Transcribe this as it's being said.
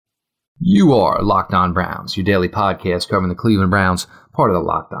You are Locked On Browns, your daily podcast covering the Cleveland Browns, part of the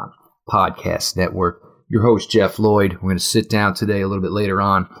Locked On Podcast Network. Your host, Jeff Lloyd. We're going to sit down today a little bit later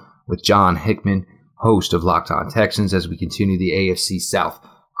on with John Hickman, host of Locked On Texans, as we continue the AFC South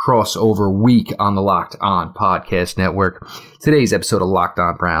crossover week on the Locked On Podcast Network. Today's episode of Locked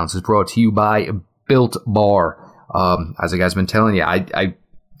On Browns is brought to you by Built Bar. As the guy's been telling you,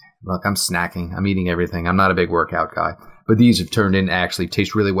 look, I'm snacking. I'm eating everything. I'm not a big workout guy, but these have turned in actually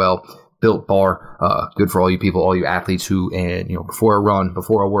taste really well. Built Bar, good for all you people, all you athletes who, before a run,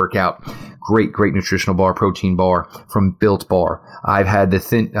 before a workout, great nutritional bar, protein bar from Built Bar. I've had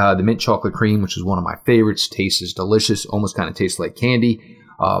the mint chocolate cream, which is one of my favorites. Tastes delicious, almost kind of tastes like candy.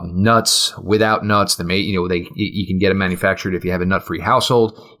 Nuts, without nuts, you can get them manufactured if you have a nut-free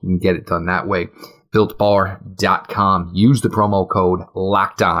household. You can get it done that way. BuiltBar.com. Use the promo code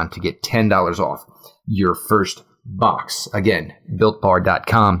LOCKEDON to get $10 off your first box. Again,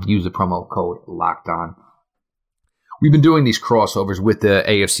 BuiltBar.com. Use the promo code LOCKEDON. We've been doing these crossovers with the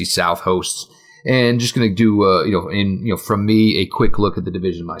AFC South hosts, and just going to do, from me, a quick look at the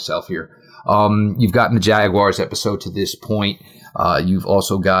division myself here. You've gotten the Jaguars episode to this point. You've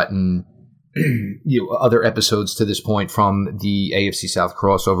also gotten other episodes to this point from the AFC South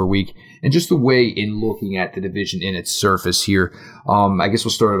crossover week, and just the way in looking at the division in its surface here. I guess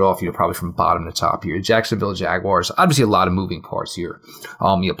we'll start it off, probably from bottom to top here. Jacksonville Jaguars, obviously a lot of moving parts here.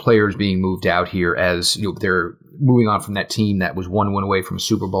 Players being moved out here as they're moving on from that team that was one win away from a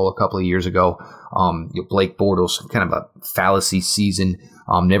Super Bowl a couple of years ago. Blake Bortles, kind of a fallacy season.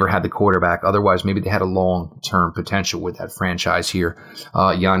 Never had the quarterback. Otherwise, maybe they had a long-term potential with that franchise here.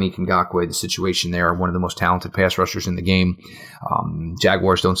 Yannick Ngakoue, the situation there, one of the most talented pass rushers in the game.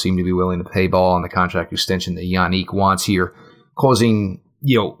 Jaguars don't seem to be willing to pay ball on the contract extension that Yannick wants here, causing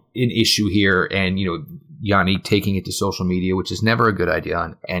an issue here, and Yannick taking it to social media, which is never a good idea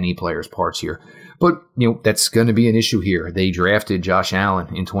on any player's parts here. But that's going to be an issue here. They drafted Josh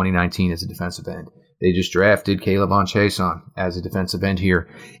Allen in 2019 as a defensive end. They just drafted Caleb Chason as a defensive end here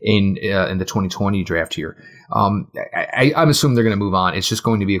in the 2020 draft here. I'm assuming they're going to move on. It's just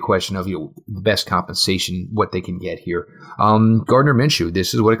going to be a question of the best compensation, what they can get here. Gardner Minshew,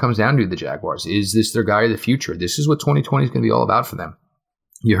 this is what it comes down to, the Jaguars. Is this their guy of the future? This is what 2020 is going to be all about for them.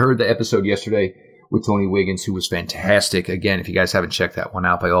 You heard the episode yesterday with Tony Wiggins, who was fantastic. Again, if you guys haven't checked that one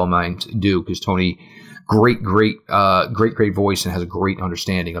out, by all means do, because Tony, great voice and has a great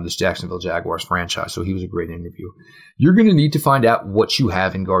understanding of this Jacksonville Jaguars franchise. So he was a great interview. You're going to need to find out what you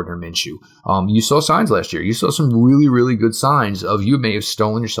have in Gardner Minshew. You saw signs last year. You saw some really, really good signs of you may have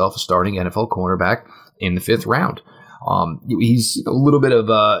stolen yourself a starting NFL cornerback in the 5th round. He's a little bit of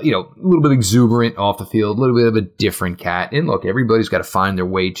a little bit exuberant off the field, a little bit of a different cat. And look, everybody's got to find their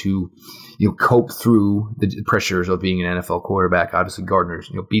way to cope through the pressures of being an NFL quarterback. Obviously, Gardner's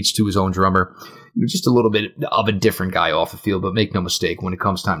beats to his own drummer. Just a little bit of a different guy off the field, but make no mistake, when it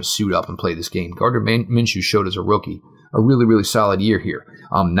comes time to suit up and play this game, Gardner Minshew showed as a rookie a really, really solid year here.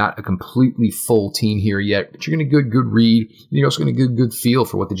 Not a completely full team here yet, but you're going to get a good read. You're also going to get a good feel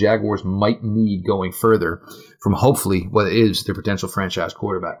for what the Jaguars might need going further from hopefully what is their potential franchise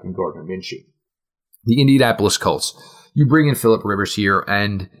quarterback in Gardner Minshew. The Indianapolis Colts. You bring in Phillip Rivers here,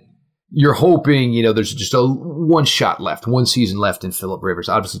 and you're hoping, there's just one shot left, one season left in Phillip Rivers.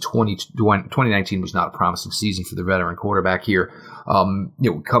 Obviously, 2019 was not a promising season for the veteran quarterback here.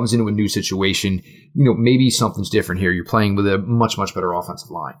 Comes into a new situation. Maybe something's different here. You're playing with a much, much better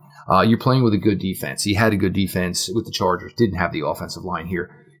offensive line. You're playing with a good defense. He had a good defense with the Chargers. Didn't have the offensive line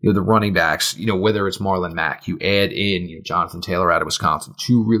here. The running backs, whether it's Marlon Mack, you add in Jonathan Taylor out of Wisconsin,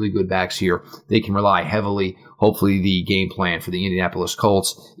 2 really good backs here. They can rely heavily. Hopefully the game plan for the Indianapolis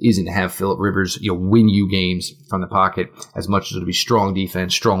Colts isn't to have Phillip Rivers, win you games from the pocket as much as it'll be strong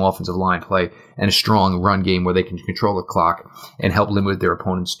defense, strong offensive line play, and a strong run game where they can control the clock and help limit what their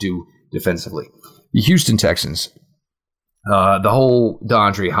opponents do defensively. The Houston Texans. The whole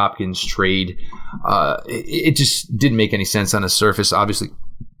DeAndre Hopkins trade, it just didn't make any sense on the surface. Obviously,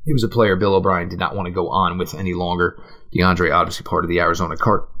 he was a player Bill O'Brien did not want to go on with any longer. DeAndre, obviously part of the Arizona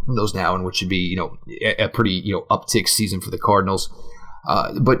Cardinals now, and which should be, a pretty, uptick season for the Cardinals.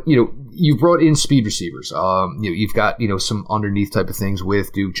 But you brought in speed receivers. You've got, some underneath type of things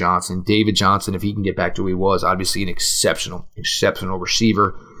with Duke Johnson. David Johnson, if he can get back to who he was, obviously an exceptional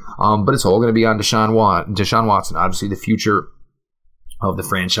receiver. But it's all going to be on Deshaun Watson, obviously the future of the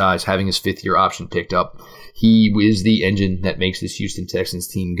franchise, having his 5th-year option picked up. He is the engine that makes this Houston Texans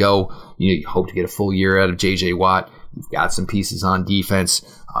team go. You hope to get a full year out of J.J. Watt. You've got some pieces on defense.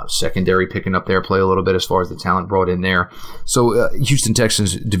 Secondary picking up their play a little bit as far as the talent brought in there. So Houston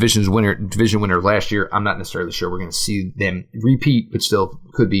Texans, division winner last year. I'm not necessarily sure we're going to see them repeat, but still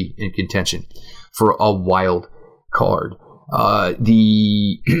could be in contention for a wild card.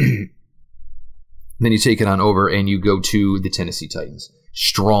 Then you take it on over and you go to the Tennessee Titans.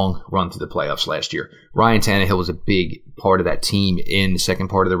 Strong run to the playoffs last year. Ryan Tannehill was a big part of that team in the second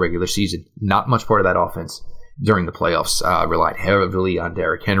part of the regular season. Not much part of that offense during the playoffs. Relied heavily on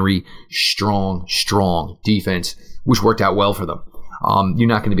Derrick Henry. Strong defense, which worked out well for them. You're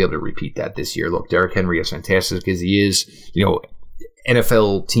not going to be able to repeat that this year. Look, Derrick Henry, as fantastic as he is,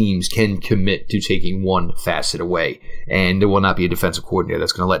 NFL teams can commit to taking one facet away, and there will not be a defensive coordinator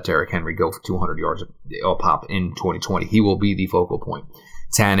that's going to let Derrick Henry go for 200 yards a pop in 2020. He will be the focal point.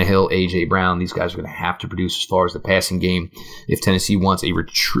 Tannehill, A.J. Brown, these guys are going to have to produce as far as the passing game. If Tennessee wants a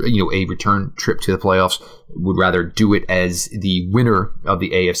return trip to the playoffs, would rather do it as the winner of the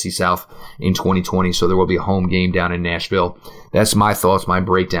AFC South in 2020. So there will be a home game down in Nashville. That's my thoughts, my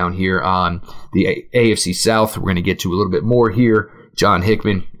breakdown here on the AFC South. We're going to get to a little bit more here. John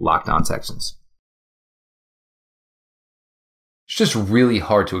Hickman, Locked On Texans. It's just really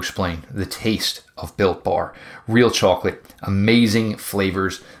hard to explain the taste of Built Bar. Real chocolate, amazing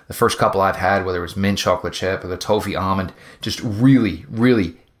flavors. The first couple I've had, whether it was mint chocolate chip or the toffee almond, just really,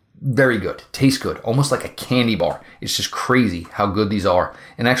 really very good. Tastes good, almost like a candy bar. It's just crazy how good these are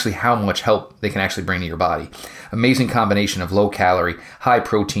and actually how much help they can actually bring to your body. Amazing combination of low calorie, high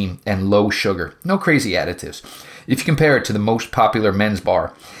protein, and low sugar. No crazy additives. If you compare it to the most popular men's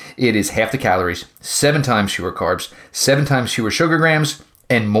bar, it is half the calories, 7 times fewer carbs, 7 times fewer sugar grams,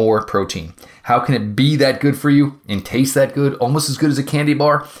 and more protein. How can it be that good for you and taste that good, almost as good as a candy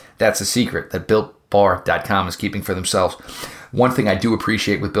bar? That's a secret that BuiltBar.com is keeping for themselves. One thing I do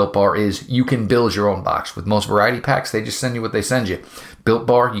appreciate with Built Bar is you can build your own box. With most variety packs, they just send you what they send you. Built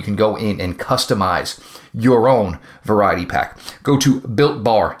Bar, you can go in and customize your own variety pack. Go to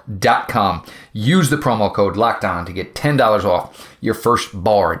BuiltBar.com. Use the promo code LOCKEDON to get $10 off your first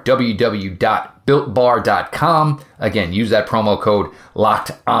bar. www.BuiltBar.com. Again, use that promo code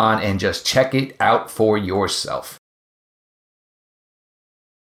LOCKEDON and just check it out for yourself.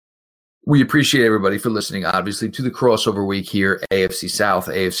 We appreciate everybody for listening, obviously, to the crossover week here, AFC South,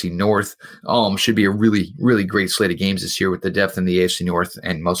 AFC North. Should be a really, really great slate of games this year with the depth in the AFC North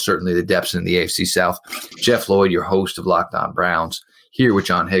and most certainly the depths in the AFC South. Jeff Lloyd, your host of Locked On Browns, here with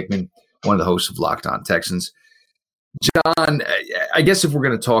John Hickman, one of the hosts of Locked On Texans. John, I guess if we're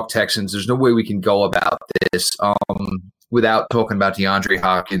going to talk Texans, there's no way we can go about this without talking about DeAndre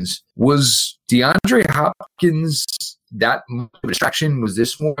Hopkins. Was DeAndre Hopkins that much of a distraction? Was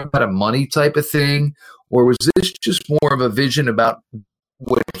this more about a money type of thing? Or was this just more of a vision about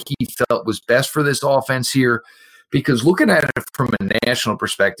what he felt was best for this offense here? Because looking at it from a national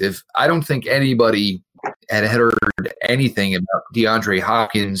perspective, I don't think anybody had heard anything about DeAndre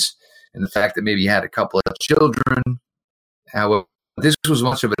Hopkins and the fact that maybe he had a couple of children. However, this was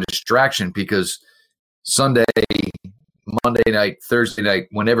much of a distraction because Sunday, Monday night, Thursday night,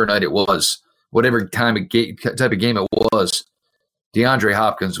 whenever night it was, whatever type of game it was, DeAndre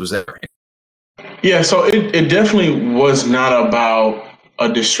Hopkins was there. Yeah, so it definitely was not about a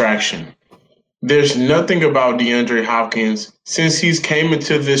distraction. There's nothing about DeAndre Hopkins since he's came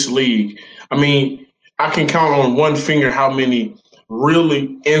into this league. I mean, I can count on one finger how many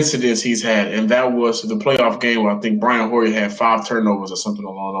really incidents he's had, and that was the playoff game where I think Brian Hoyer had 5 turnovers or something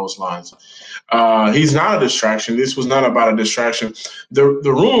along those lines. He's not a distraction. This was not about a distraction. The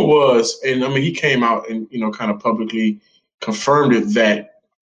rumor was, and I mean, he came out and kind of publicly confirmed it, that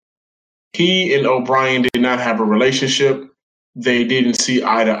he and O'Brien did not have a relationship. They didn't see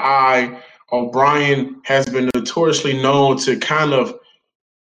eye to eye. O'Brien has been notoriously known to kind of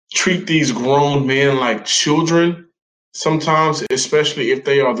treat these grown men like children sometimes, especially if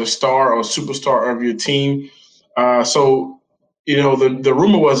they are the star or superstar of your team. So the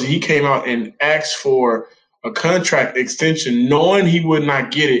rumor was he came out and asked for a contract extension, knowing he would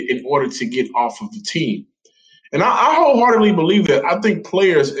not get it in order to get off of the team. And I wholeheartedly believe that. I think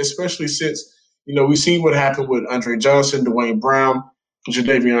players, especially since, we've seen what happened with Andre Johnson, Dwayne Brown,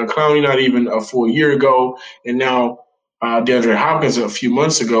 Jadeveon Clowney not even a full year ago, and now DeAndre Hopkins a few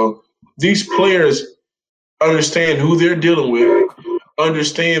months ago. These players understand who they're dealing with,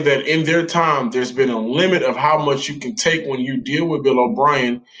 understand that in their time there's been a limit of how much you can take when you deal with Bill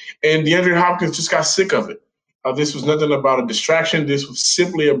O'Brien, and DeAndre Hopkins just got sick of it. This was nothing about a distraction. This was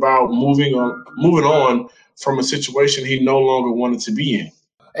simply about moving on from a situation he no longer wanted to be in.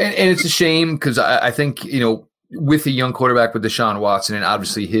 And it's a shame because I think, with a young quarterback with Deshaun Watson, and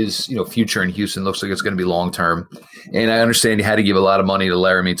obviously his future in Houston looks like it's going to be long term. And I understand you had to give a lot of money to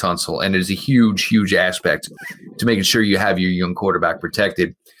Laramie Tunsil, and it is a huge, huge aspect to making sure you have your young quarterback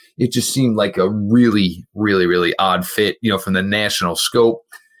protected. It just seemed like a really, really, really odd fit, from the national scope.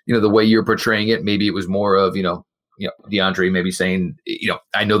 The way you're portraying it, maybe it was more of, DeAndre maybe saying,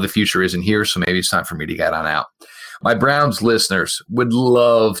 I know the future isn't here, so maybe it's time for me to get on out. My Browns listeners would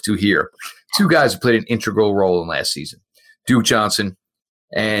love to hear two guys who played an integral role in last season, Duke Johnson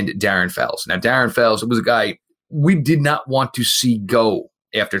and Darren Fells. Now, Darren Fells was a guy we did not want to see go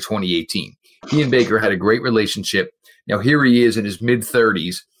after 2018. He and Baker had a great relationship. Now, here he is in his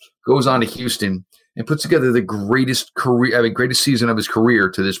mid-30s, goes on to Houston, and puts together the greatest season of his career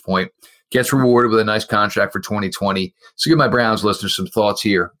to this point, gets rewarded with a nice contract for 2020. So give my Browns listeners some thoughts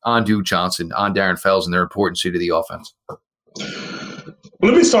here on Duke Johnson, on Darren Fells, and their importance to the offense.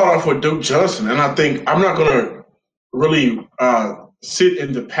 Let me start off with Duke Johnson, and I think I'm not going to really sit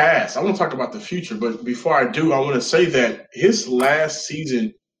in the past. I want to talk about the future, but before I do, I want to say that his last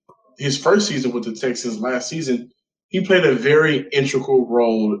season, his first season with the Texans last season, he played a very integral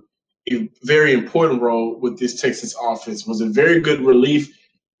role, a very important role with this Texas offense. Was a very good relief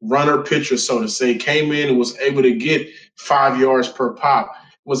runner pitcher, so to say. Came in and was able to get 5 yards per pop,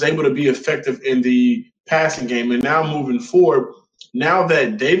 was able to be effective in the passing game. And now moving forward, now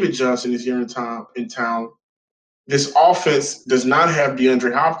that David Johnson is here in town, this offense does not have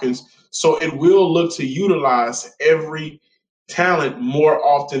DeAndre Hopkins, so it will look to utilize every talent more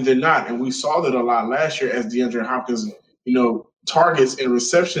often than not. And we saw that a lot last year as DeAndre Hopkins, targets and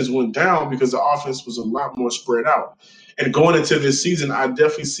receptions went down because the offense was a lot more spread out. And going into this season, I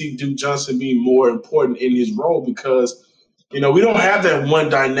definitely see Duke Johnson being more important in his role because, we don't have that one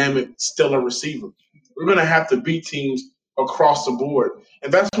dynamic stellar receiver. We're going to have to beat teams across the board.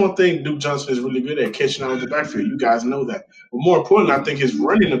 And that's one thing Duke Johnson is really good at, catching out of the backfield. You guys know that. But more importantly, I think his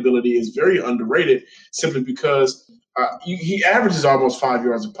running ability is very underrated simply because he averages almost 5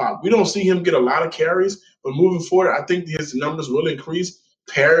 yards a pop. We don't see him get a lot of carries, but moving forward, I think his numbers will increase.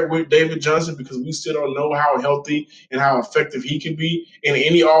 Pair it with David Johnson because we still don't know how healthy and how effective he can be in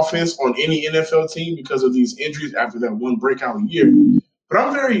any offense on any NFL team because of these injuries after that one breakout year. But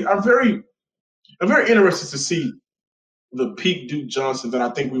I'm very interested to see the peak Duke Johnson that I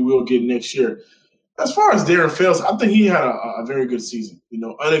think we will get next year. As far as Darren Fells, I think he had a very good season.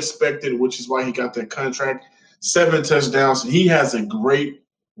 Unexpected, which is why he got that contract. 7 touchdowns. He has a great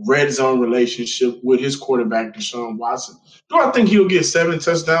red zone relationship with his quarterback, Deshaun Watson. Do I think he'll get 7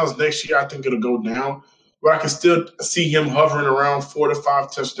 touchdowns next year? I think it'll go down. But I can still see him hovering around 4 to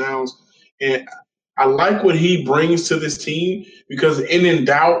 5 touchdowns. And I like what he brings to this team because in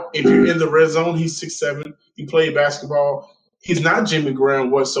doubt, if you're in the red zone, he's 6'7". He played basketball. He's not Jimmy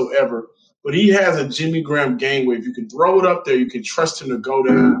Graham whatsoever. But he has a Jimmy Graham game where if you can throw it up there, you can trust him to go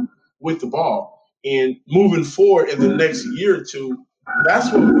down with the ball. And moving forward in the next year or two,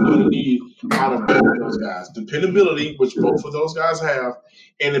 that's what we're going to need out of both of those guys. Dependability, which both of those guys have,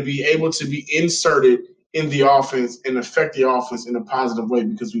 and to be able to be inserted in the offense and affect the offense in a positive way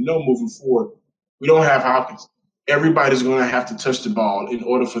because we know moving forward, we don't have Hopkins. Everybody's going to have to touch the ball in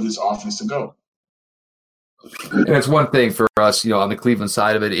order for this offense to go. And it's one thing for us, on the Cleveland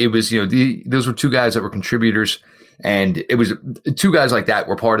side of it. It was, those were two guys that were contributors. And it was two guys like that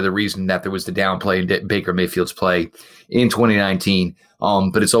were part of the reason that there was the downplay in Baker Mayfield's play in 2019.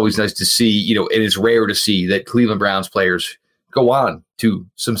 But it's always nice to see, it is rare to see that Cleveland Browns players go on to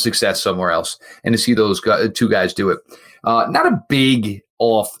some success somewhere else and to see those two guys do it. Not a big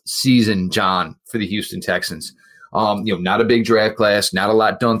off season, John, for the Houston Texans. Not a big draft class, not a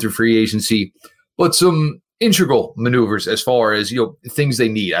lot done through free agency, but some integral maneuvers as far as, things they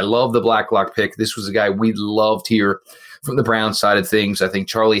need. I love the Blacklock pick. This was a guy we loved here from the Browns side of things. I think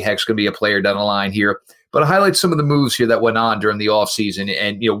Charlie Heck's going to be a player down the line here. But I highlight some of the moves here that went on during the offseason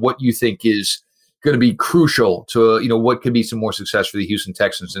and, what you think is going to be crucial to, what could be some more success for the Houston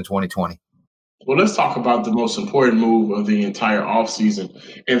Texans in 2020. Well, let's talk about the most important move of the entire offseason,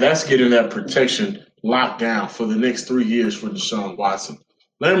 and that's getting that protection locked down for the next 3 years for Deshaun Watson.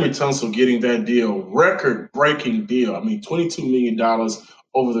 Laramie Tunsil getting that deal, record-breaking deal. I mean, $22 million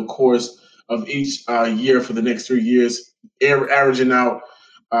over the course of each year for the next 3 years, averaging out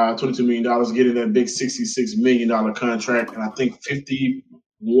 $22 million, getting that big $66 million contract, and I think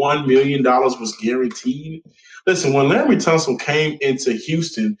 $51 million was guaranteed. Listen, when Laramie Tunsil came into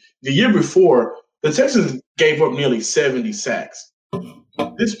Houston the year before, the Texans gave up nearly 70 sacks.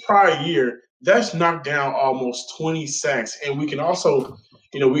 This prior year, that's knocked down almost 20 sacks, and we can also –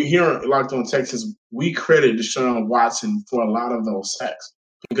 we here at Locked On Texas, we credit Deshaun Watson for a lot of those sacks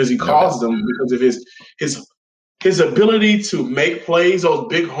because he caused them because of his his ability to make plays, those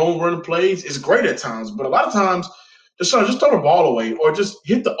big home run plays, is great at times. But a lot of times, just throw the ball away or just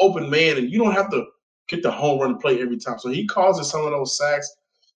hit the open man, and you don't have to get the home run play every time. So he causes some of those sacks.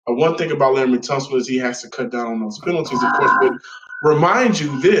 One thing about Laremy Tunsil is he has to cut down on those penalties, of course. But remind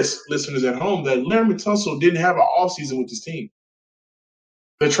you this, listeners at home, that Laremy Tunsil didn't have an offseason with his team.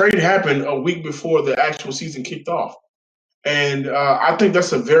 The trade happened a week before the actual season kicked off. And I think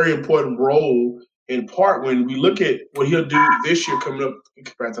that's a very important role in part when we look at what he'll do this year coming up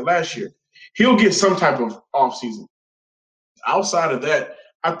compared to last year. He'll get some type of offseason. Outside of that,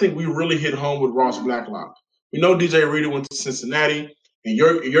 I think we really hit home with Ross Blacklock. We know DJ Reader went to Cincinnati in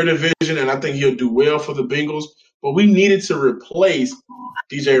your division, and I think he'll do well for the Bengals. But we needed to replace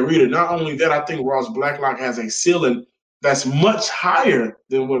DJ Reader. Not only that, I think Ross Blacklock has a ceiling that's much higher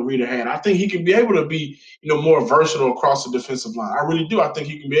than what Reader had. I think he can be able to be, more versatile across the defensive line. I really do. I think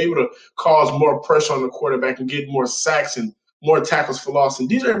he can be able to cause more pressure on the quarterback and get more sacks and more tackles for loss. And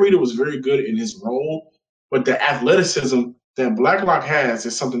DJ Reader was very good in his role, but the athleticism that Blacklock has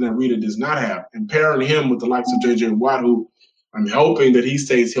is something that Reader does not have. And pairing him with the likes of J.J. Watt, who I'm hoping that he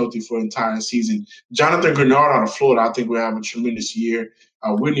stays healthy for the entire season. Jonathan Grenard out of Florida, I think will have a tremendous year.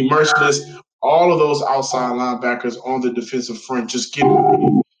 Whitney Merciless, all of those outside linebackers on the defensive front just getting ready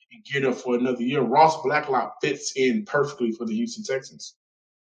and geared up for another year. Ross Blacklock fits in perfectly for the Houston Texans.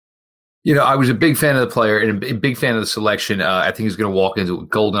 I was a big fan of the player and a big fan of the selection. I think he's going to walk into a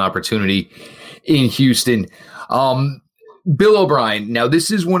golden opportunity in Houston. Bill O'Brien. Now, this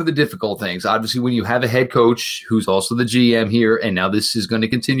is one of the difficult things. Obviously, when you have a head coach who's also the GM here, and now this is going to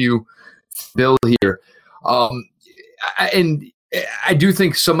continue, Bill here. And I do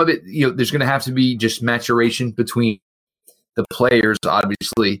think some of it, there's going to have to be just maturation between the players,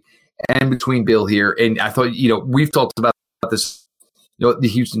 obviously, and between Bill here. And I thought, we've talked about this, the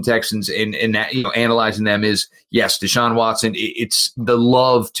Houston Texans and that, analyzing them is, yes, Deshaun Watson, it's the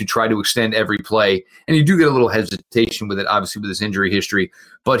love to try to extend every play. And you do get a little hesitation with it, obviously, with his injury history.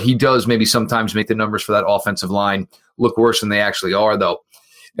 But he does maybe sometimes make the numbers for that offensive line look worse than they actually are, though.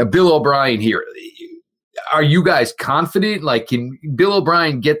 Now, Bill O'Brien here. Are you guys confident? Like, can Bill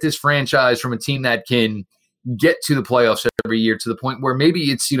O'Brien get this franchise from a team that can get to the playoffs every year to the point where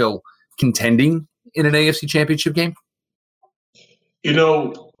maybe it's, contending in an AFC championship game?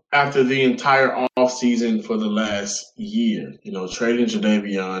 After the entire offseason for the last year, trading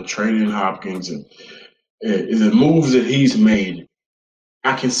Jadeveon, trading Hopkins, and the moves that he's made,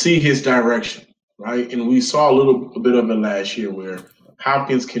 I can see his direction, right? And we saw a little bit of it last year where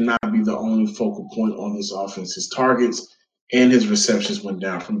Hopkins cannot be the only focal point on this offense. His targets and his receptions went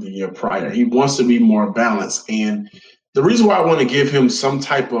down from the year prior. He wants to be more balanced. And the reason why I want to give him some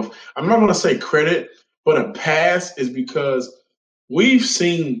type of, I'm not going to say credit, but a pass is because we've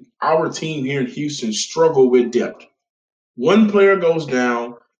seen our team here in Houston struggle with depth. One player goes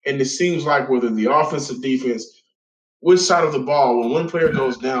down, and it seems like whether the offensive defense, which side of the ball, when one player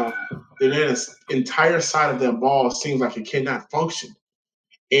goes down, then the entire side of that ball seems like it cannot function.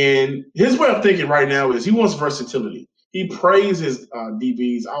 And his way of thinking right now is he wants versatility. He praised his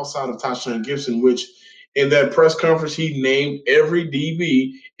DBs outside of Tashawn Gibson, which in that press conference, he named every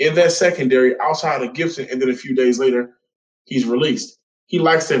DB in that secondary outside of Gibson, and then a few days later, he's released. He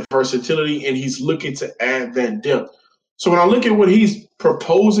likes that versatility, and he's looking to add that depth. So when I look at what he's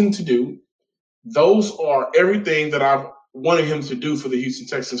proposing to do, those are everything that I've wanted him to do for the Houston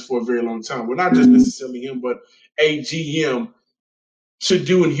Texans for a very long time. Well, not just necessarily him, but a GM should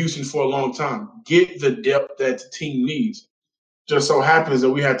do in Houston for a long time. Get the depth that the team needs. Just so happens that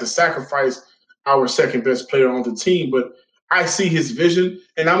we had to sacrifice our second best player on the team, but I see his vision,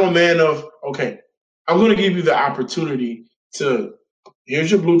 and I'm a man of, okay, I'm going to give you the opportunity to, here's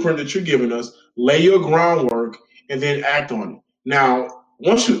your blueprint that you're giving us, lay your groundwork, and then act on it. Now,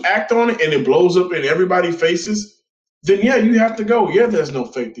 once you act on it and it blows up in everybody's faces, then, yeah, you have to go. Yeah, there's no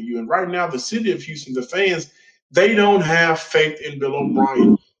faith in you. And right now, the city of Houston, the fans, they don't have faith in Bill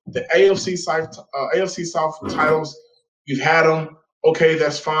O'Brien. The AFC South titles, we've had them. Okay,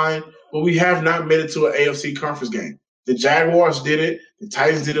 that's fine. But we have not made it to an AFC conference game. The Jaguars did it. The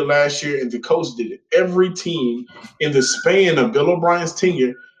Titans did it last year, and the Colts did it. Every team in the span of Bill O'Brien's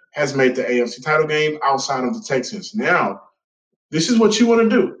tenure has made the AFC title game outside of the Texans. Now, this is what you want to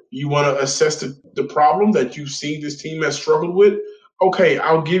do. You want to assess the problem that you've seen this team has struggled with. Okay,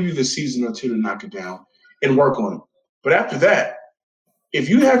 I'll give you the season or two to knock it down and work on it. But after that, if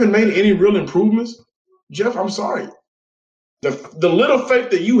you haven't made any real improvements, Jeff, I'm sorry. The little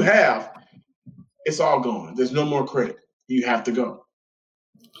faith that you have, it's all gone. There's no more credit. You have to go.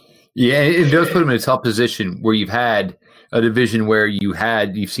 Yeah, it does put him in a tough position where you've had a division where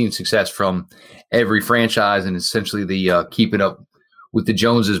you've seen success from every franchise, and essentially the keep it up with the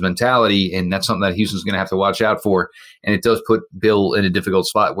Joneses mentality, and that's something that Houston's going to have to watch out for. And it does put Bill in a difficult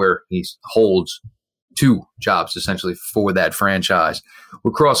spot where he holds two jobs essentially for that franchise.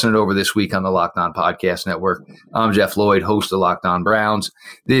 We're crossing it over this week on the Locked On Podcast Network. I'm Jeff Lloyd, host of Locked On Browns.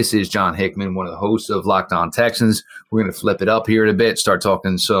 This is John Hickman, one of the hosts of Locked On Texans. We're going to flip it up here in a bit, start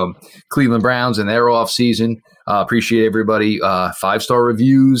talking some Cleveland Browns and their offseason. Appreciate everybody. 5-star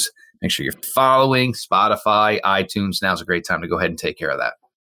reviews. Make sure you're following Spotify, iTunes. Now's a great time to go ahead and take care of that.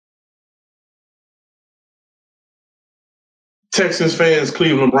 Texans fans,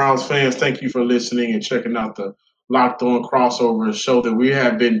 Cleveland Browns fans, thank you for listening and checking out the Locked On Crossover show that we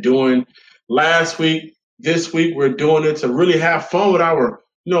have been doing last week. This week, we're doing it to really have fun with our,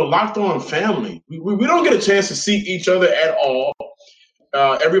 Locked On family. We don't get a chance to see each other at all.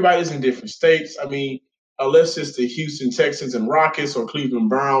 Everybody's in different states. I mean, unless it's the Houston Texans and Rockets or Cleveland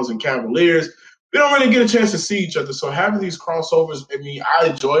Browns and Cavaliers, we don't really get a chance to see each other. So having these crossovers, I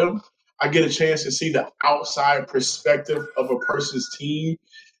enjoy them. I get a chance to see the outside perspective of a person's team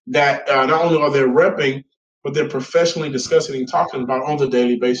that not only are they repping, but they're professionally discussing and talking about on the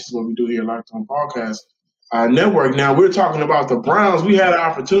daily basis, what we do here at Locked On Podcast Network. Now, we're talking about the Browns. We had an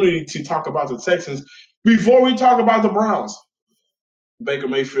opportunity to talk about the Texans before we talk about the Browns. Baker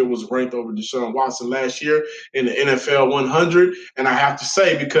Mayfield was ranked over Deshaun Watson last year in the NFL 100. And I have to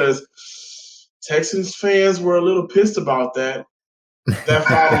say, because Texans fans were a little pissed about that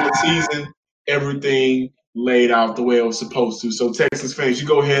following season, everything laid out the way it was supposed to. So Texans fans, you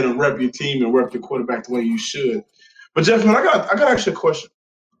go ahead and rep your team and rep your quarterback the way you should. But Jeff, man, I got to ask you a question.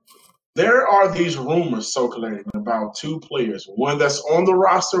 There are these rumors circulating about two players, one that's on the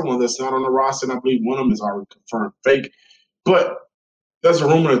roster, one that's not on the roster, and I believe one of them is already confirmed fake. But there's a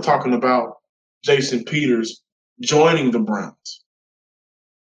rumor talking about Jason Peters joining the Browns.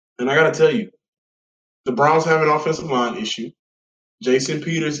 And I got to tell you, the Browns have an offensive line issue. Jason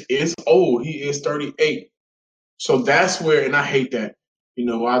Peters is old. He is 38. So that's where, and I hate that,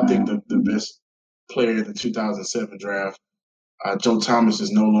 I think the best player in the 2007 draft, Joe Thomas,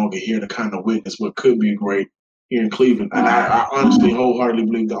 is no longer here to kind of witness what could be great here in Cleveland. And I honestly, wholeheartedly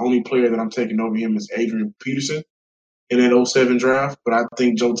believe the only player that I'm taking over him is Adrian Peterson in that 07 draft, but I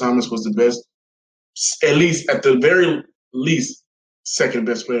think Joe Thomas was the best, at the very least, second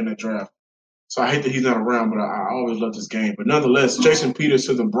best player in that draft. So I hate that he's not around, but I always love this game. But nonetheless, Jason Peters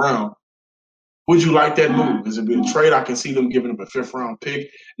to the Browns. Would you like that move? Is it be a trade? I can see them giving him a 5th-round pick.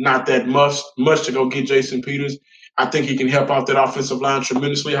 Not that much to go get Jason Peters. I think he can help out that offensive line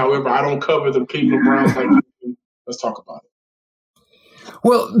tremendously. However, I don't cover the Cleveland Browns like you do. Let's talk about it.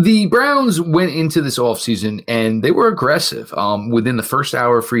 Well, the Browns went into this offseason and they were aggressive. Within the first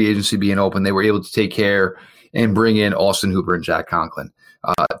hour of free agency being open, they were able to take care and bring in Austin Hooper and Jack Conklin,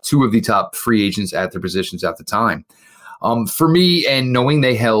 two of the top free agents at their positions at the time. For me, and knowing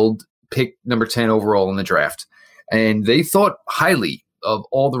they held pick number 10 overall in the draft, and they thought highly of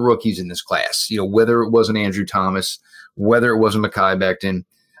all the rookies in this class, whether it wasn't Andrew Thomas, whether it wasn't Mekhi Becton,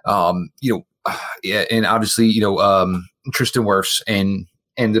 and obviously, Tristan Wirfs, and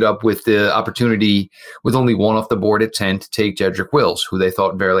ended up with the opportunity with only one off the board at 10 to take Jedrick Wills, who they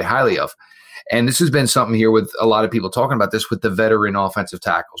thought very highly of. And this has been something here with a lot of people talking about this with the veteran offensive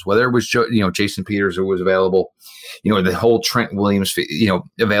tackles, whether it was Jason Peters who was available, the whole Trent Williams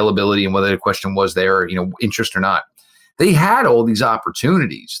availability, and whether the question was there, interest or not. They had all these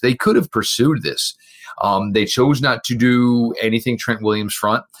opportunities. They could have pursued this. They chose not to do anything Trent Williams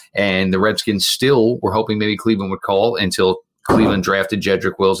front, and the Redskins still were hoping maybe Cleveland would call until Cleveland drafted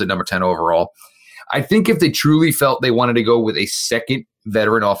Jedrick Wills at number 10 overall. I think if they truly felt they wanted to go with a second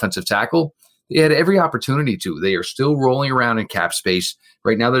veteran offensive tackle, they had every opportunity to. They are still rolling around in cap space.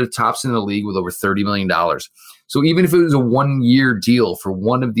 Right now, they're the tops in the league with over $30 million. So even if it was a 1-year deal for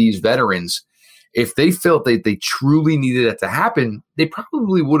one of these veterans, if they felt that they truly needed it to happen, they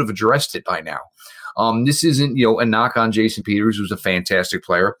probably would have addressed it by now. This isn't, a knock on Jason Peters, who's a fantastic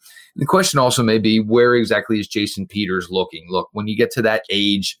player. The question also may be, where exactly is Jason Peters looking? Look, when you get to that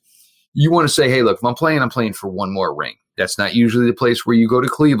age, you want to say, hey, look, if I'm playing for one more ring. That's not usually the place where you go to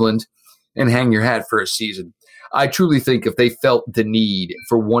Cleveland and hang your hat for a season. I truly think if they felt the need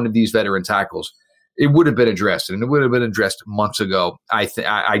for one of these veteran tackles, it would have been addressed, and it would have been addressed months ago.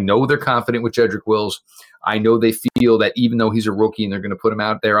 I know they're confident with Jedrick Wills. I know they feel that even though he's a rookie and they're going to put him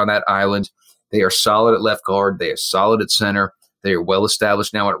out there on that island, they are solid at left guard. They are solid at center. They are well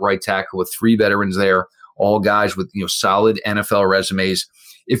established now at right tackle with 3 veterans there, all guys with solid NFL resumes.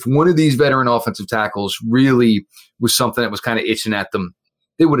 If one of these veteran offensive tackles really was something that was kind of itching at them,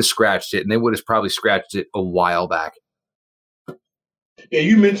 they would have scratched it, and they would have probably scratched it a while back. Yeah,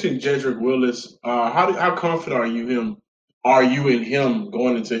 you mentioned Jedrick Willis. How confident are you in him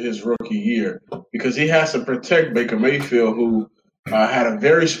going into his rookie year? Because he has to protect Baker Mayfield, who had a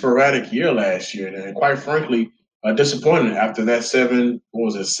very sporadic year last year, and quite frankly, disappointed after that 7,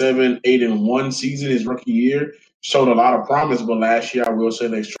 8-1 season his rookie year. Showed a lot of promise, but last year I will say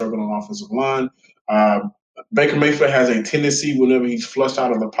they struggled on offensive line. Uh, Baker Mayfield has a tendency whenever he's flushed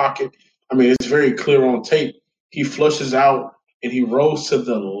out of the pocket. I mean, it's very clear on tape. He flushes out and he rolls to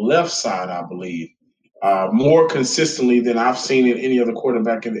the left side, I believe, more consistently than I've seen in any other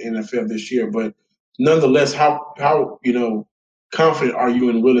quarterback in the NFL this year. But nonetheless, how confident are you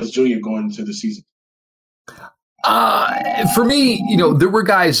in Willis Jr. going into the season? For me, there were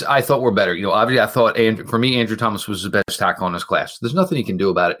guys I thought were better. Obviously, I thought Andrew Thomas was the best tackle in his class. There's nothing he can do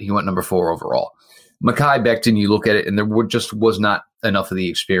about it. He went number 4 overall. Mekhi Becton, you look at it, and there just was not enough of the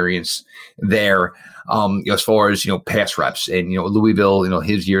experience there as far as pass reps. And Louisville,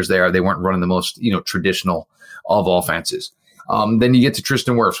 his years there, they weren't running the most traditional of offenses. Then you get to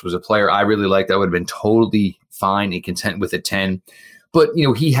Tristan Wirfs, was a player I really liked. I would have been totally fine and content with a 10. But,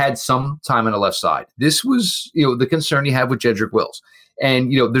 he had some time on the left side. This was, the concern you have with Jedrick Wills.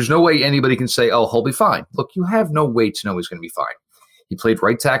 And, there's no way anybody can say, oh, he'll be fine. Look, you have no way to know he's going to be fine. He played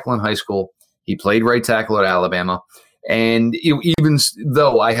right tackle in high school. He played right tackle at Alabama. And, even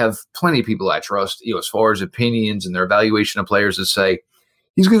though I have plenty of people I trust, as far as opinions and their evaluation of players that say,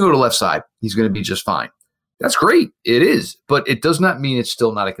 he's going to go to left side. He's going to be just fine. That's great. It is. But it does not mean it's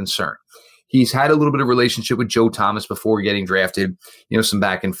still not a concern. He's had a little bit of relationship with Joe Thomas before getting drafted, some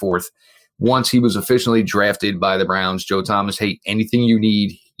back and forth. Once he was officially drafted by the Browns, Joe Thomas, hey, anything you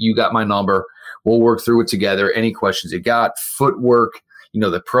need, you got my number. We'll work through it together. Any questions you got, footwork, how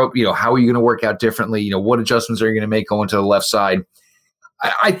are you going to work out differently? What adjustments are you going to make going to the left side?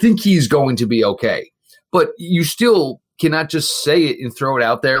 I think he's going to be okay. But you still cannot just say it and throw it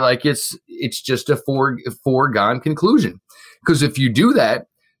out there like it's just a foregone conclusion. Because if you do that,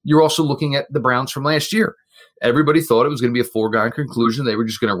 you're also looking at the Browns from last year. Everybody thought it was going to be a foregone conclusion. They were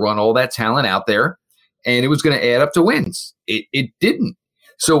just going to run all that talent out there, and it was going to add up to wins. It didn't.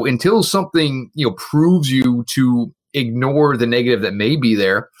 So until something proves you to ignore the negative that may be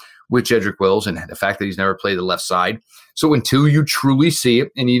there with Jedrick Wills and the fact that he's never played the left side. So until you truly see it,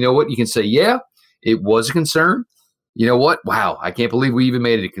 and you know what, you can say, yeah, it was a concern. You know what? Wow, I can't believe we even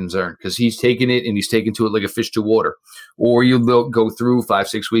made it a concern because he's taken it and he's taken to it like a fish to water. Or you'll go through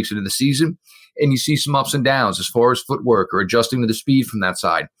 5-6 weeks into the season and you see some ups and downs as far as footwork or adjusting to the speed from that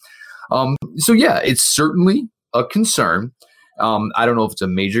side. So, yeah, it's certainly a concern. I don't know if it's a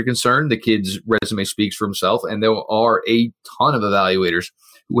major concern. The kid's resume speaks for himself, and there are a ton of evaluators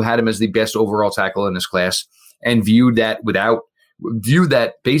who had him as the best overall tackle in his class and viewed that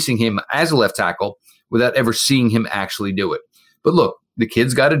basing him as a left tackle without ever seeing him actually do it. But look, the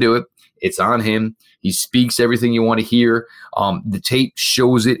kid's got to do it. It's on him. He speaks everything you want to hear. The tape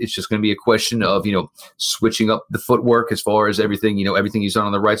shows it. It's just going to be a question of, switching up the footwork as far as everything, everything he's done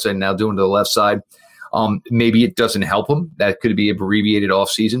on the right side and now doing to the left side. Maybe it doesn't help him. That could be abbreviated off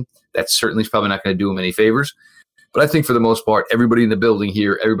season. That certainly is probably not going to do him any favors. But I think for the most part, everybody in the building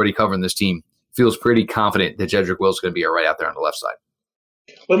here, everybody covering this team feels pretty confident that Jedrick Wills is going to be all right out there on the left side.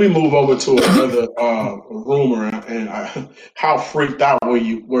 Let me move over to another rumor. And how freaked out were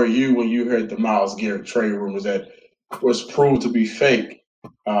you when you heard the Myles Garrett trade rumors that was proved to be fake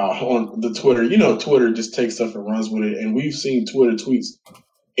on the Twitter? Twitter just takes stuff and runs with it. And we've seen Twitter tweets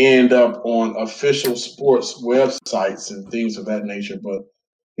end up on official sports websites and things of that nature. But,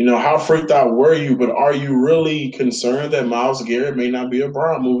 how freaked out were you? But are you really concerned that Myles Garrett may not be a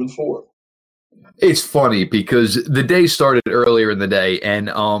Brown moving forward? It's funny because the day started earlier in the day, and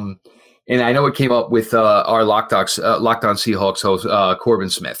I know it came up with our Locked On Seahawks host Corbin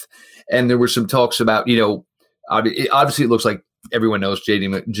Smith, and there were some talks about obviously it looks like everyone knows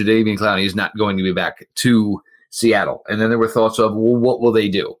Jadeveon Clowney is not going to be back to Seattle, and then there were thoughts of, well, what will they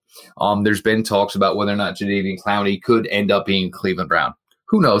do? There's been talks about whether or not Jadeveon Clowney could end up being Cleveland Brown.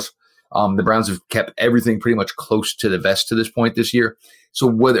 Who knows? The Browns have kept everything pretty much close to the vest to this point this year. So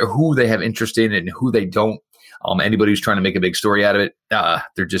who they have interest in and who they don't, anybody who's trying to make a big story out of it,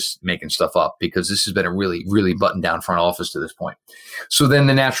 they're just making stuff up because this has been a really, really buttoned down front office to this point. So then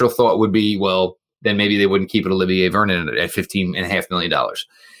the natural thought would be, well, then maybe they wouldn't keep it Olivier Vernon at $15.5 million.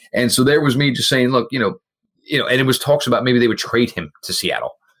 And so there was me just saying, look, and it was talks about maybe they would trade him to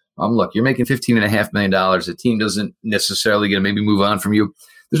Seattle. Look, you're making $15.5 million. The team doesn't necessarily going to maybe move on from you.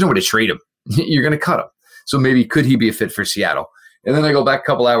 There's no way to trade him. You're going to cut him. So maybe could he be a fit for Seattle? And then I go back a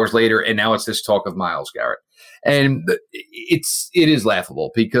couple hours later, and now it's this talk of Myles Garrett. And it is laughable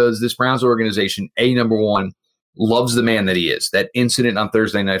because this Browns organization, number one, loves the man that he is. That incident on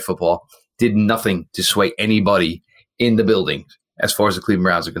Thursday Night Football did nothing to sway anybody in the building as far as the Cleveland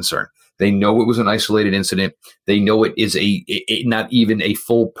Browns are concerned. They know it was an isolated incident. They know it is not even a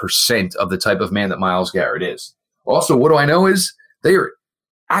full percent of the type of man that Myles Garrett is. Also, what do I know is they are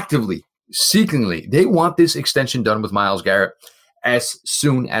actively, seekingly, they want this extension done with Myles Garrett as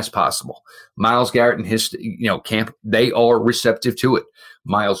soon as possible. Myles Garrett and his camp, they are receptive to it.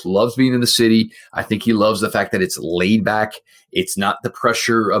 Myles loves being in the city. I think he loves the fact that it's laid back. It's not the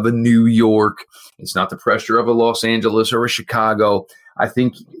pressure of a New York. It's not the pressure of a Los Angeles or a Chicago. I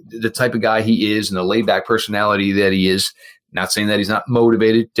think the type of guy he is and the laid back personality that he is, not saying that he's not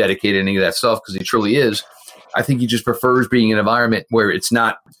motivated, dedicated, any of that stuff, because he truly is. I think he just prefers being in an environment where it's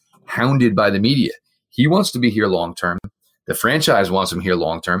not hounded by the media. He wants to be here long term. The franchise wants him here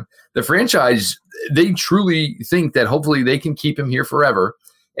long term. The franchise, they truly think that hopefully they can keep him here forever,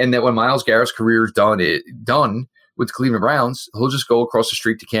 and that when Myles Garrett's career is done with the Cleveland Browns, he'll just go across the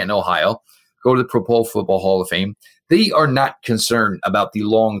street to Canton, Ohio, go to the Pro Football Hall of Fame. They are not concerned about the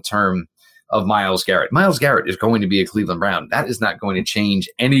long term of Myles Garrett. Myles Garrett is going to be a Cleveland Brown. That is not going to change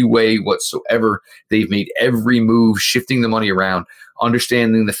any way whatsoever. They've made every move, shifting the money around,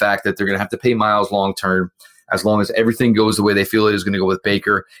 understanding the fact that they're going to have to pay Myles long term, as long as everything goes the way they feel it is going to go with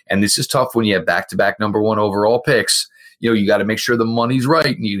Baker. And this is tough when you have back-to-back number one overall picks. You got to make sure the money's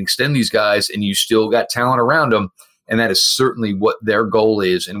right and you can extend these guys and you still got talent around them. And that is certainly what their goal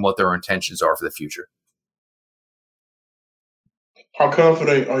is and what their intentions are for the future. How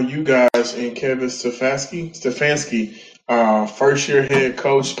confident are you guys in Kevin Stefanski? First-year head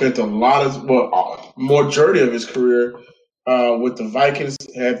coach, spent majority of his career with the Vikings.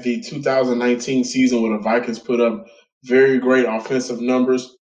 Had the 2019 season where the Vikings put up very great offensive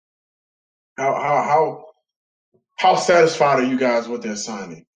numbers. How satisfied are you guys with their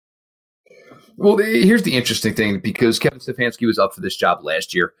signing? Well, here's the interesting thing, because Kevin Stefanski was up for this job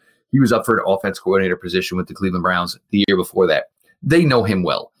last year. He was up for an offense coordinator position with the Cleveland Browns the year before that. They know him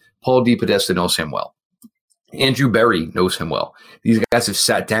well. Paul DePodesta knows him well. Andrew Berry knows him well. These guys have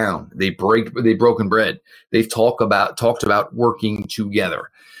sat down. They've broken bread. They've talked about working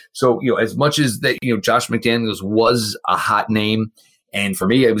together. So, as much as that, Josh McDaniels was a hot name, and for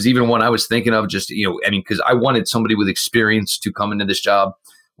me, it was even one I was thinking of. Just because I wanted somebody with experience to come into this job,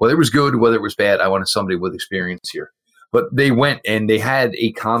 whether it was good, whether it was bad. I wanted somebody with experience here. But they went and they had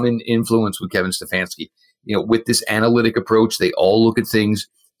a common influence with Kevin Stefanski. With this analytic approach, they all look at things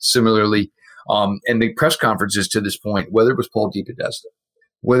similarly. And the press conferences to this point, whether it was Paul DePodesta,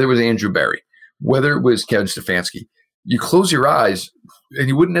 whether it was Andrew Berry, whether it was Kevin Stefanski, you close your eyes and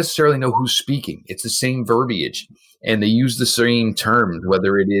you wouldn't necessarily know who's speaking. It's the same verbiage, and they use the same terms,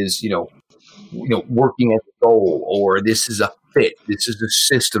 whether it is, working as a goal, or this is a fit, this is a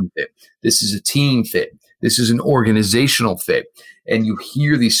system fit, this is a team fit, this is an organizational fit. And you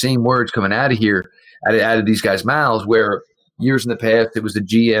hear these same words coming out of these guys' mouths, where years in the past, it was the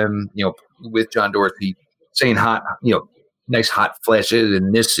GM, with John Dorsey saying nice hot flashes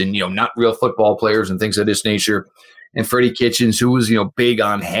and this and, not real football players and things of this nature. And Freddie Kitchens, who was, big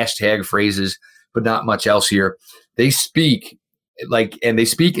on hashtag phrases, but not much else here. They speak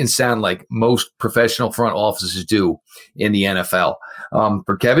and sound like most professional front offices do in the NFL.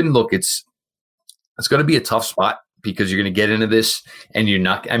 For Kevin, look, it's going to be a tough spot, because you're going to get into this and you're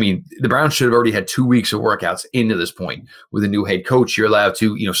not – the Browns should have already had 2 weeks of workouts into this point. With a new head coach, you're allowed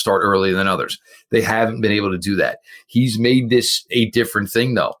to, start earlier than others. They haven't been able to do that. He's made this a different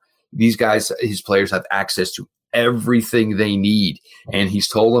thing, though. These guys, his players, have access to everything they need, and he's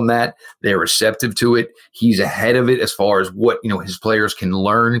told them that. They're receptive to it. He's ahead of it as far as what, his players can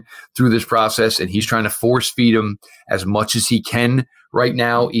learn through this process, and he's trying to force feed them as much as he can right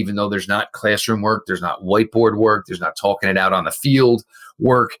now, even though there's not classroom work, there's not whiteboard work, there's not talking it out on the field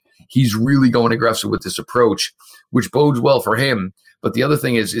work. He's really going aggressive with this approach, which bodes well for him. But the other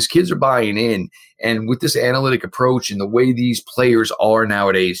thing is kids are buying in. And with this analytic approach and the way these players are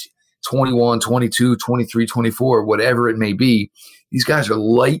nowadays, 21, 22, 23, 24, whatever it may be, these guys are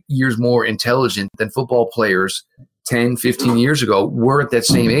light years more intelligent than football players 10, 15 years ago were at that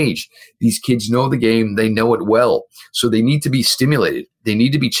same age. These kids know the game. They know it well. So they need to be stimulated. They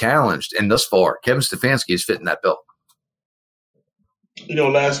need to be challenged. And thus far, Kevin Stefanski is fitting that bill.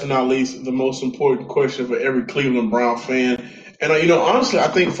 Last but not least, the most important question for every Cleveland Brown fan. And, honestly, I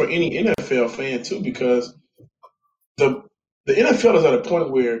think for any NFL fan too, because the NFL is at a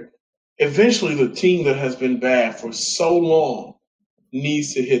point where eventually the team that has been bad for so long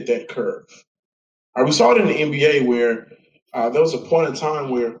needs to hit that curve. We saw it in the NBA where there was a point in time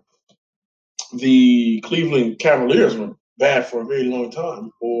where the Cleveland Cavaliers were bad for a very long time,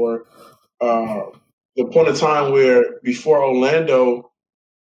 or the point of time where before Orlando,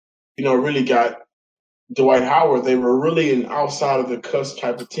 really got Dwight Howard, they were really an outside of the cusp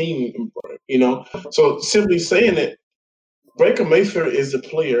type of team, So simply saying that Baker Mayfield is the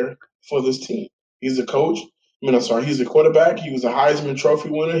player for this team. He's a coach. He's a quarterback. He was a Heisman Trophy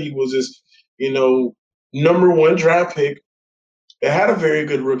winner. He was this, number one draft pick. It had a very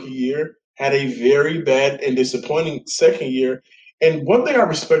good rookie year, had a very bad and disappointing second year. And one thing I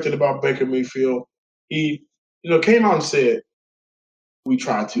respected about Baker Mayfield, he, came out and said, we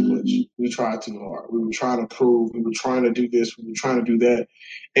tried too much. We tried too hard. We were trying to prove. We were trying to do this. We were trying to do that.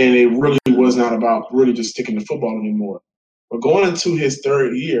 And it really was not about really just sticking to football anymore. But going into his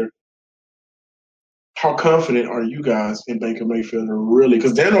third year, how confident are you guys in Baker Mayfield? Really?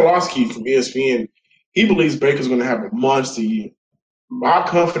 Because Dan Orlovsky from ESPN, he believes Baker's going to have a monster year. How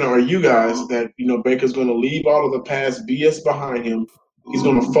confident are you guys that Baker's going to leave all of the past BS behind him? He's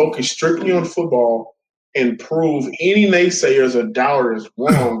going to focus strictly on football and prove any naysayers or doubters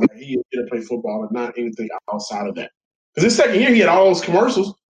wrong that he is going to play football and not anything outside of that. Because his second year, he had all those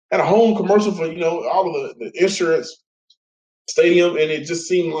commercials, had a home commercial for all of the insurance stadium, and it just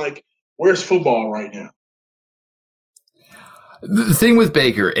seemed like, where's football right now? The thing with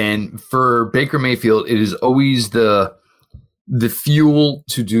Baker, and for Baker Mayfield, it is always the fuel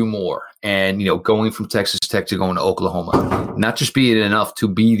to do more. And, going from Texas Tech to going to Oklahoma, not just being enough to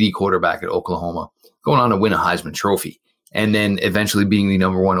be the quarterback at Oklahoma, going on to win a Heisman Trophy, and then eventually being the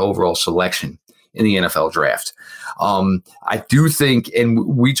number one overall selection in the NFL draft. I do think, and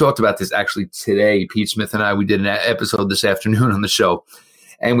we talked about this actually today, Pete Smith and I, we did an episode this afternoon on the show,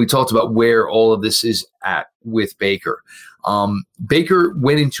 and we talked about where all of this is at with Baker. Baker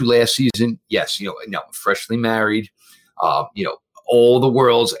went into last season, yes, freshly married, all the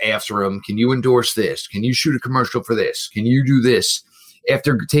world's after him. Can you endorse this? Can you shoot a commercial for this? Can you do this?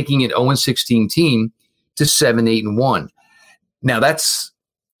 After taking an 0-16 team to 7-8-1. Now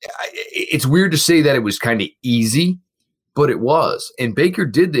it's weird to say that it was kind of easy, but it was. And Baker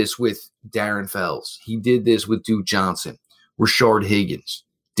did this with Darren Fells. He did this with Duke Johnson, Rashard Higgins,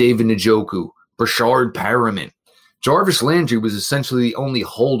 David Njoku, Brashard Perriman. Jarvis Landry was essentially the only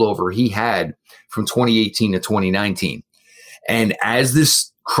holdover he had from 2018 to 2019. And as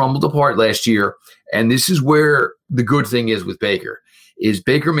this crumbled apart last year, and this is where the good thing is with Baker, is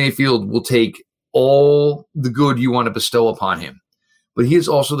Baker Mayfield will take all the good you want to bestow upon him. But he is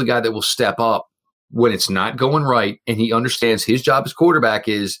also the guy that will step up when it's not going right, and he understands his job as quarterback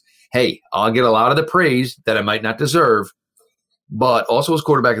is, hey, I'll get a lot of the praise that I might not deserve, but also as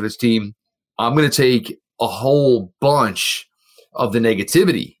quarterback of this team, I'm going to take a whole bunch of the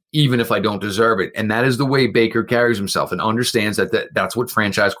negativity, even if I don't deserve it. And that is the way Baker carries himself and understands that's what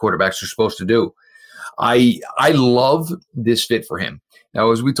franchise quarterbacks are supposed to do. I love this fit for him.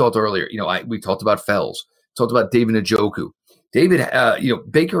 Now, as we talked earlier, we talked about Fells, talked about David Njoku.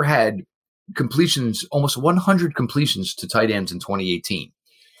 Baker had completions, almost 100 completions to tight ends in 2018.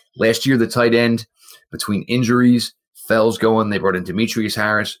 Last year, the tight end, between injuries, Fells going, they brought in Demetrius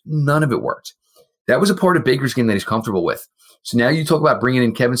Harris, none of it worked. That was a part of Baker's game that he's comfortable with. So now you talk about bringing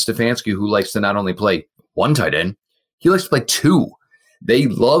in Kevin Stefanski, who likes to not only play one tight end, he likes to play two.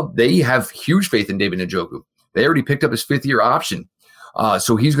 They have huge faith in David Njoku. They already picked up his fifth-year option.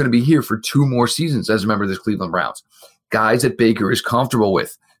 So he's going to be here for 2 more seasons as a member of the Cleveland Browns. Guys that Baker is comfortable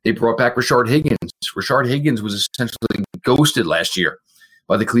with. They brought back Rashard Higgins. Rashard Higgins was essentially ghosted last year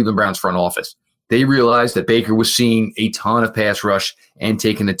by the Cleveland Browns front office. They realized that Baker was seeing a ton of pass rush and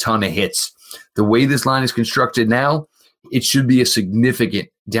taking a ton of hits. The way this line is constructed now, it should be a significant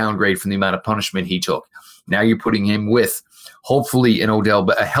downgrade from the amount of punishment he took. Now you're putting him with hopefully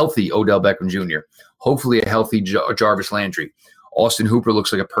a healthy Odell Beckham Jr., hopefully a healthy Jarvis Landry. Austin Hooper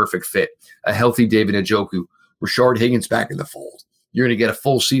looks like a perfect fit. A healthy David Njoku. Rashard Higgins back in the fold. You're going to get a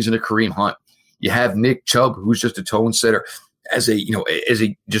full season of Kareem Hunt. You have Nick Chubb, who's just a tone setter, as a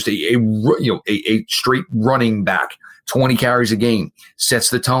straight running back. 20 carries a game, sets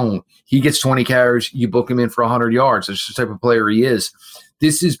the tone. He gets 20 carries, you book him in for 100 yards. That's the type of player he is.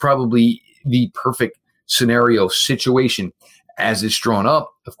 This is probably the perfect scenario situation as it's drawn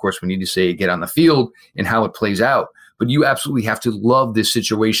up. Of course, we need to say get on the field and how it plays out. But you absolutely have to love this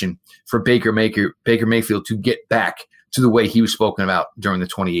situation for Baker Mayfield to get back to the way he was spoken about during the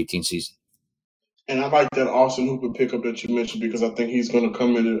 2018 season. And I like that Austin Hooper pickup that you mentioned because I think he's going to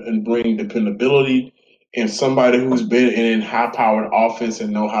come in and bring dependability and somebody who's been in high-powered offense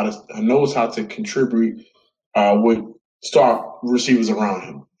and knows how to contribute with star receivers around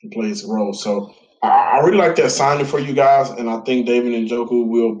him and plays a role. So I really like that signing for you guys, and I think David Njoku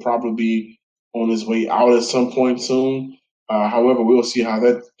will probably be on his way out at some point soon. However, we'll see how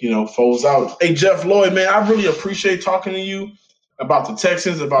that folds out. Hey, Jeff Lloyd, man, I really appreciate talking to you about the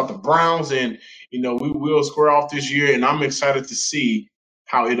Texans, about the Browns, and we will square off this year, and I'm excited to see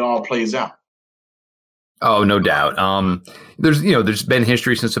how it all plays out. Oh, no doubt. There's been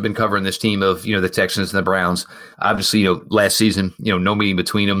history since I've been covering this team of, the Texans and the Browns. Obviously, last season, no meeting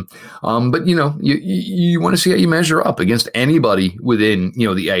between them. But you want to see how you measure up against anybody within,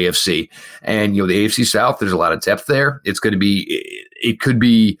 the AFC. And, the AFC South, there's a lot of depth there. It could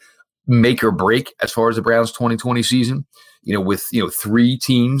be make or break as far as the Browns 2020 season, with, three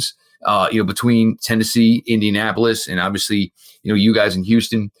teams, between Tennessee, Indianapolis, and obviously, you guys in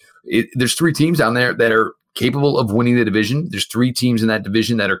Houston. There's three teams down there that are capable of winning the division. There's three teams in that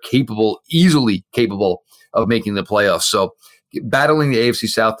division that are easily capable of making the playoffs. So battling the AFC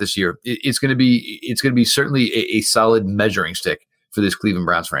South this year, it's going to be certainly a solid measuring stick for this Cleveland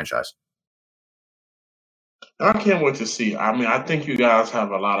Browns franchise. I can't wait to see. I mean, I think you guys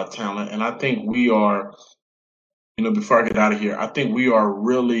have a lot of talent, and I think we are, before I get out of here, I think we are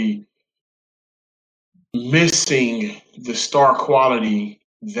really missing the star quality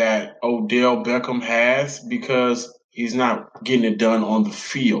that Odell Beckham has because he's not getting it done on the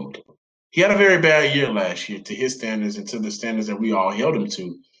field. He had a very bad year last year to his standards and to the standards that we all held him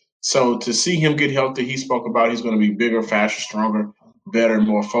to. So to see him get healthy, he spoke about he's going to be bigger, faster, stronger, better,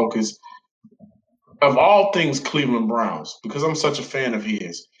 more focused. Of all things, Cleveland Browns, because I'm such a fan of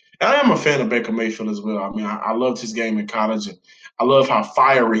his. And I am a fan of Baker Mayfield as well. I mean, I loved his game in college, and I love how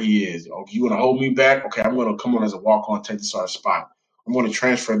fiery he is. Oh, you want to hold me back? Okay, I'm going to come on as a walk-on, take the starting spot. I'm going to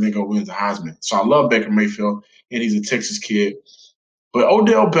transfer and then go win the Heisman. So I love Baker Mayfield, and he's a Texas kid. But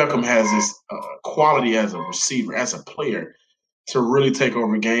Odell Beckham has this quality as a receiver, as a player, to really take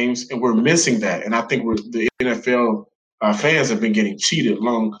over games, and we're missing that. And I think the NFL fans have been getting cheated,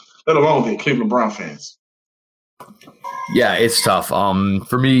 let alone the Cleveland Brown fans. Yeah, it's tough.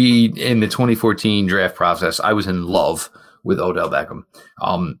 For me, in the 2014 draft process, I was in love with Odell Beckham.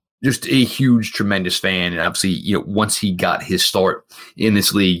 Just a huge, tremendous fan. And obviously, once he got his start in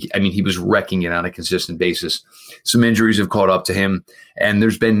this league, I mean, he was wrecking it on a consistent basis. Some injuries have caught up to him, and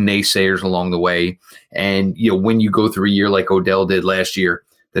there's been naysayers along the way. And, when you go through a year like Odell did last year,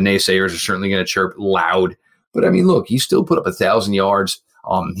 the naysayers are certainly going to chirp loud. But, I mean, look, he still put up 1,000 yards.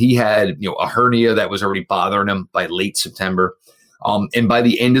 He had, a hernia that was already bothering him by late September. And by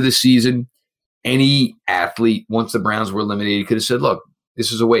the end of the season, any athlete, once the Browns were eliminated, could have said, look,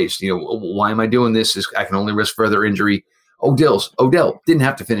 this is a waste. Why am I doing this? I can only risk further injury. Odell didn't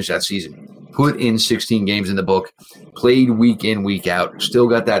have to finish that season. Put in 16 games in the book, played week in, week out, still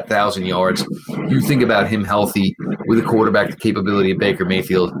got that 1,000 yards. You think about him healthy with a quarterback the capability of Baker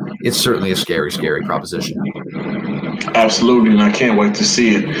Mayfield, it's certainly a scary, scary proposition. Absolutely, and I can't wait to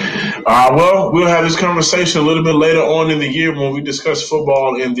see it. Well, we'll have this conversation a little bit later on in the year when we discuss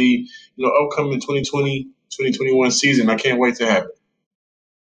football in the upcoming 2020-2021 season. I can't wait to have it.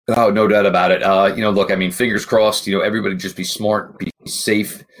 Oh, no doubt about it. Look, I mean, fingers crossed, everybody just be smart, be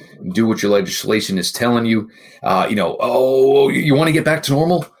safe, do what your legislation is telling you. You want to get back to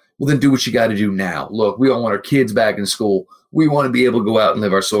normal? Well, then do what you got to do now. Look, we all want our kids back in school. We want to be able to go out and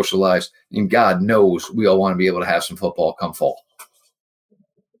live our social lives. And God knows we all want to be able to have some football come fall.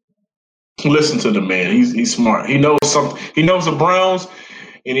 Listen to the man. He's smart. He knows something. He knows the Browns,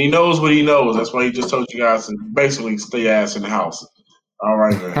 and he knows what he knows. That's why he just told you guys to basically stay ass in the house. All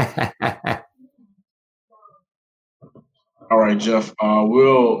right, man. All right, Jeff.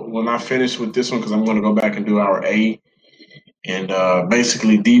 When I finish with this one, because I'm going to go back and do our A and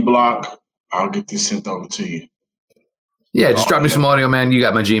basically D block, I'll get this sent over to you. Yeah, just drop me some audio, man. You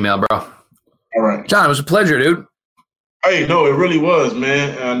got my Gmail, bro. All right. John, it was a pleasure, dude. Hey, no, it really was,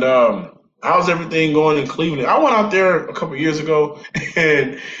 man. And how's everything going in Cleveland? I went out there a couple years ago,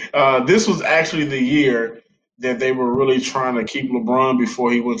 and this was actually the year that they were really trying to keep LeBron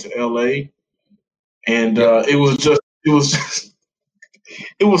before he went to LA. And it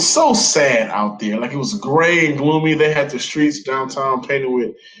was so sad out there. Like, it was gray and gloomy. They had the streets downtown painted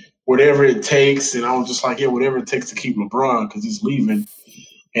with whatever it takes. And I was just like, yeah, whatever it takes to keep LeBron because he's leaving.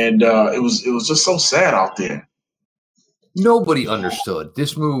 And it was just so sad out there. Nobody understood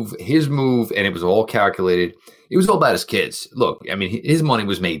his move, and it was all calculated. It was all about his kids. Look, I mean, his money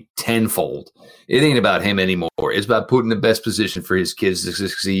was made tenfold. It ain't about him anymore. It's about putting the best position for his kids to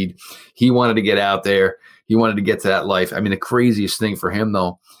succeed. He wanted to get out there. He wanted to get to that life. I mean, the craziest thing for him,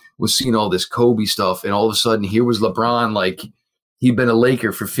 though, was seeing all this Kobe stuff, and all of a sudden, here was LeBron, like he'd been a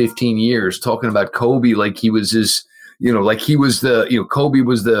Laker for 15 years, talking about Kobe like he was his, like he was the, Kobe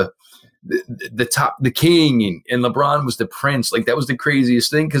was the top, the king, and LeBron was the prince. Like, that was the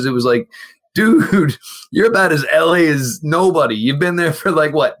craziest thing, because it was like dude, you're about as LA as nobody. You've been there for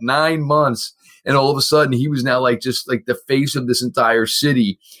 9 months. And all of a sudden he was now just the face of this entire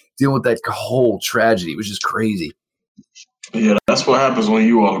city dealing with that whole tragedy. It was just crazy. Yeah, that's what happens when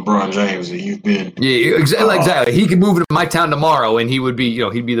you are LeBron James and you've been. Yeah, exactly. He could move into my town tomorrow, and he would be,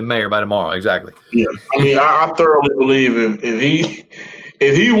 he'd be the mayor by tomorrow. Exactly. Yeah, I mean, I thoroughly believe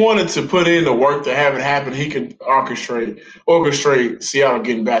if he wanted to put in the work to have it happen, he could orchestrate Seattle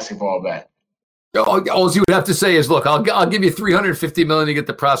getting basketball back. All you would have to say is, look, I'll give you $350 million to get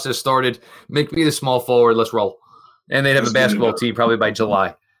the process started. Make me the small forward. Let's roll. And they'd have a basketball team probably by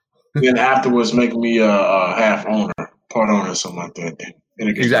July. Then afterwards, make me a half owner. Part owner, something like that.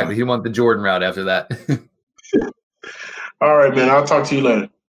 Exactly. He won the Jordan route after that. All right, man. I'll talk to you later.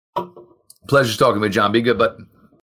 Pleasure talking with you, John. Be good, bud.